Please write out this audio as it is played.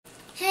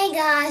Hey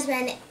guys,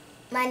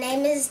 my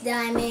name is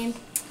Diamond.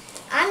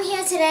 I'm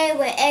here today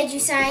with Edu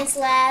Science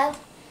Lab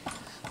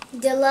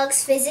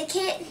Deluxe Physics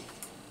Kit.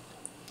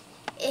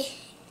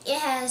 It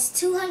has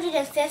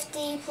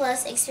 250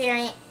 plus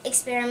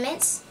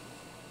experiments.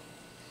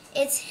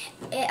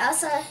 It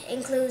also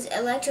includes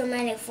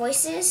electromagnetic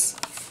forces,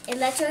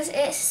 electrodes,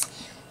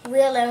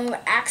 wheel and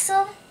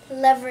axle,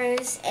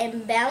 levers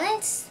and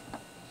balance,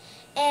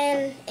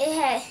 and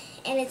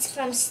it's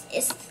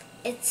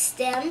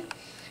STEM.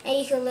 And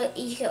you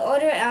can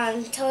order it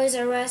on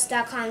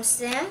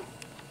Toysrus.com/STEM.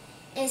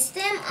 And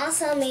STEM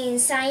also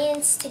means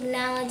science,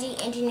 technology,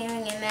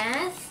 engineering, and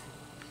math.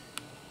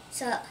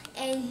 So,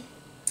 and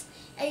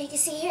as you can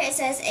see here, it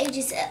says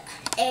ages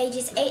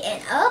 8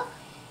 and up.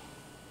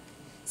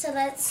 So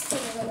let's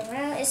take a look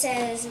around. It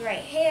says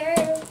right here,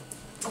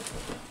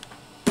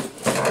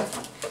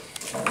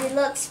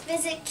 Deluxe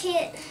Physics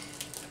Kit,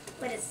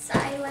 but it's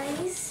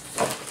sideways.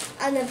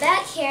 On the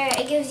back here,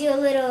 it gives you a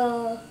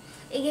little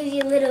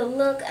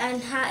look on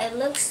how it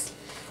looks,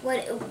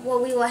 what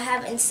we will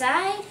have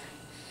inside.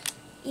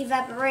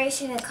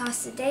 Evaporation and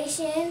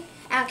condensation,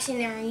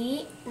 action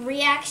and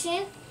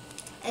reaction.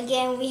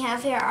 Again, we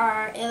have here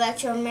our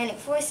electromagnetic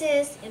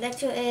forces,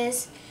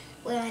 electrodes,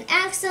 wheel and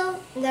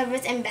axle,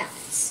 levers and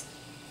balance.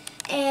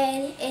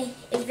 And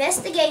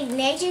investigate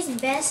nature's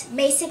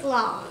basic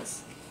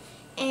laws.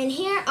 And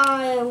here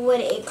are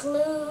what it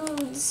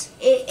includes.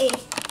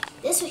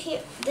 This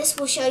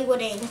will show you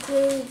what it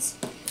includes.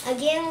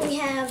 Again, we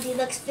have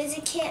Deluxe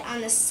Physics Kit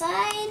on the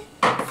side,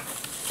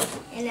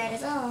 and that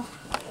is all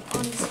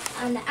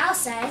on the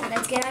outside.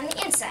 Let's get on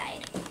the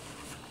inside.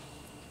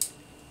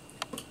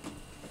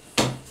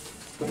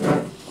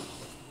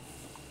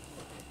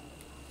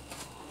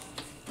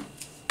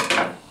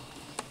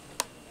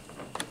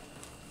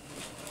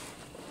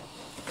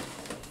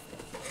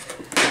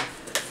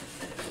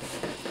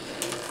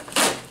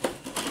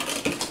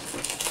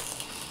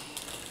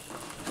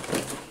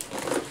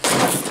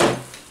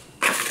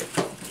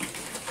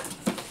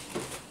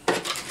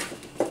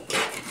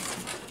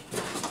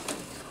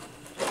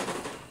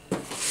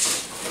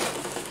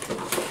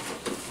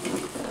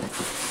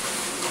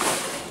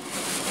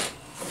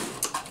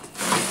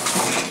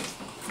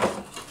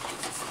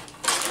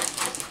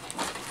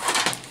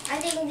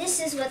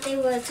 This is what they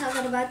were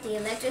talking about, the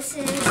electrodes,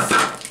 the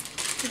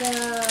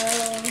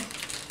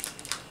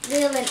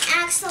wheel and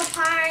axle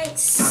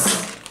parts,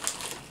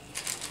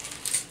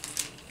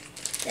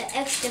 the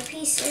extra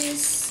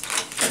pieces,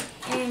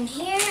 and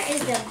here is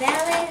the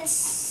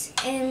balance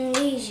and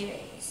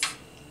levers.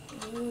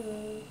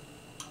 Ooh.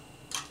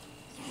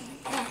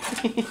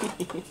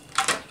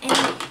 And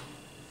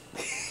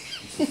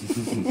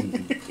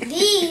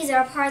these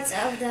are parts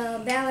of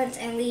the balance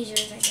and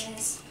levers, I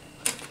guess.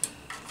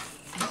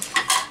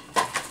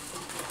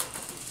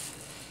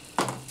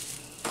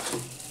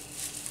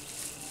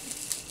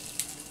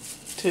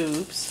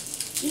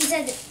 Tubes. These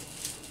are the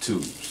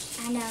tubes.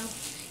 I know.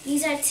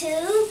 These are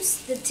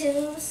tubes. The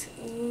tubes.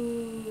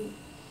 Ooh.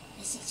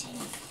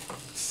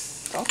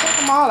 Don't take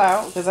them all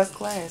out because that's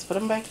glass. Put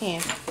them back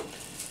in.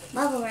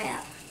 Bubble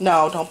wrap.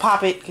 No, don't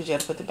pop it because you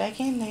have to put it back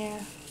in there.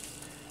 I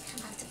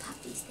love to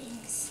pop these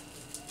things.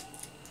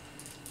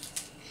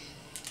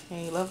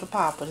 Yeah, you love to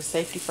pop, but it's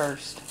safety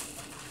first.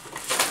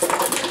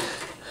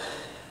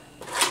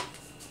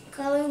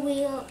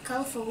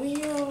 Colorful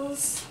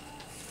wheels.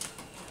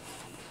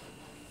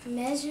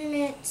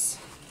 Measurements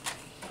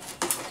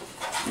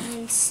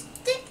and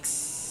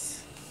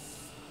sticks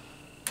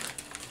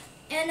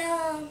and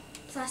a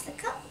plastic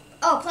cup.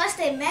 Oh,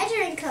 plastic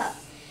measuring cup.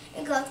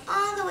 It goes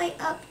all the way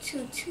up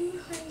to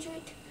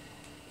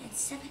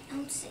 207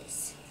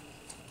 ounces.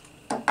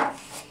 Put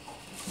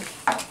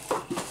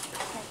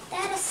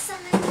that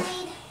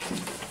aside.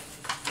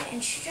 The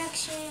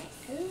instruction.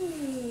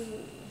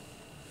 Ooh.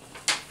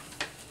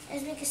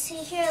 As we can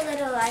see here, a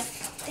little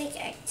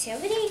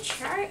activity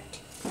chart.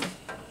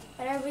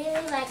 But I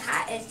really like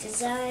how it's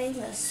designed,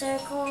 the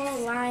circle,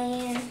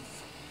 lion,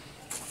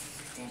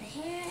 then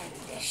here,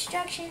 the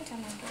instructions, oh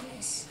my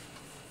goodness.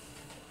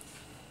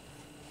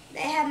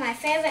 They have my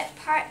favorite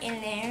part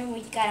in there.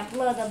 We gotta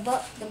blow the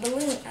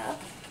balloon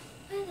up.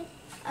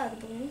 Oh, the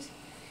balloons.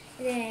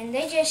 And then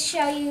they just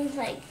show you,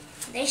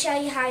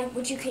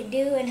 what you can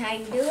do and how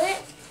you do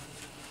it.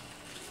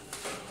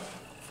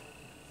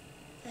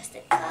 That's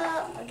the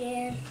cup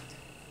again.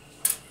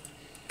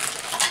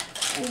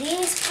 And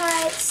these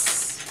parts,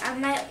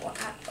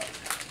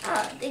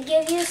 they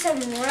give you some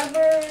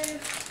rubber,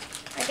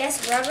 I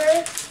guess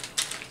rubber,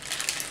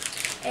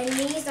 and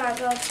these are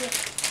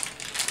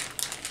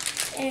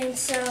and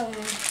some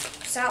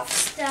soft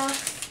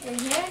stuff in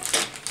here.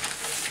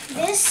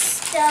 This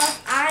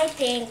stuff I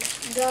think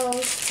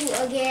goes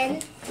to,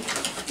 again,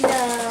 the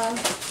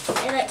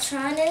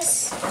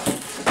electronics,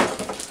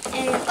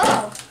 and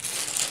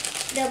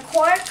the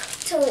cork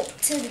to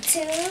the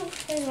tube.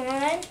 Here's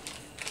one.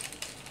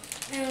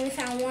 I only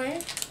found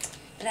one,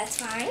 but that's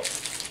fine.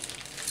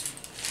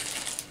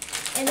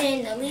 And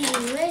then the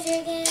leading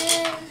measure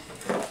again,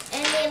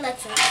 and the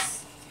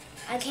electrics.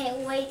 I can't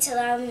wait till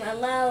I'm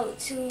allowed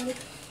to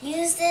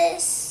use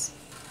this,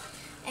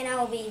 and I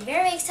will be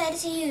very excited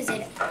to use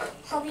it.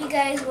 Hope you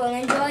guys will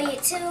enjoy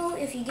it too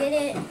if you get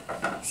it.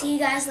 See you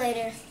guys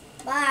later.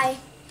 Bye.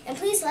 And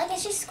please like and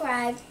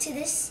subscribe to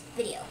this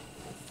video.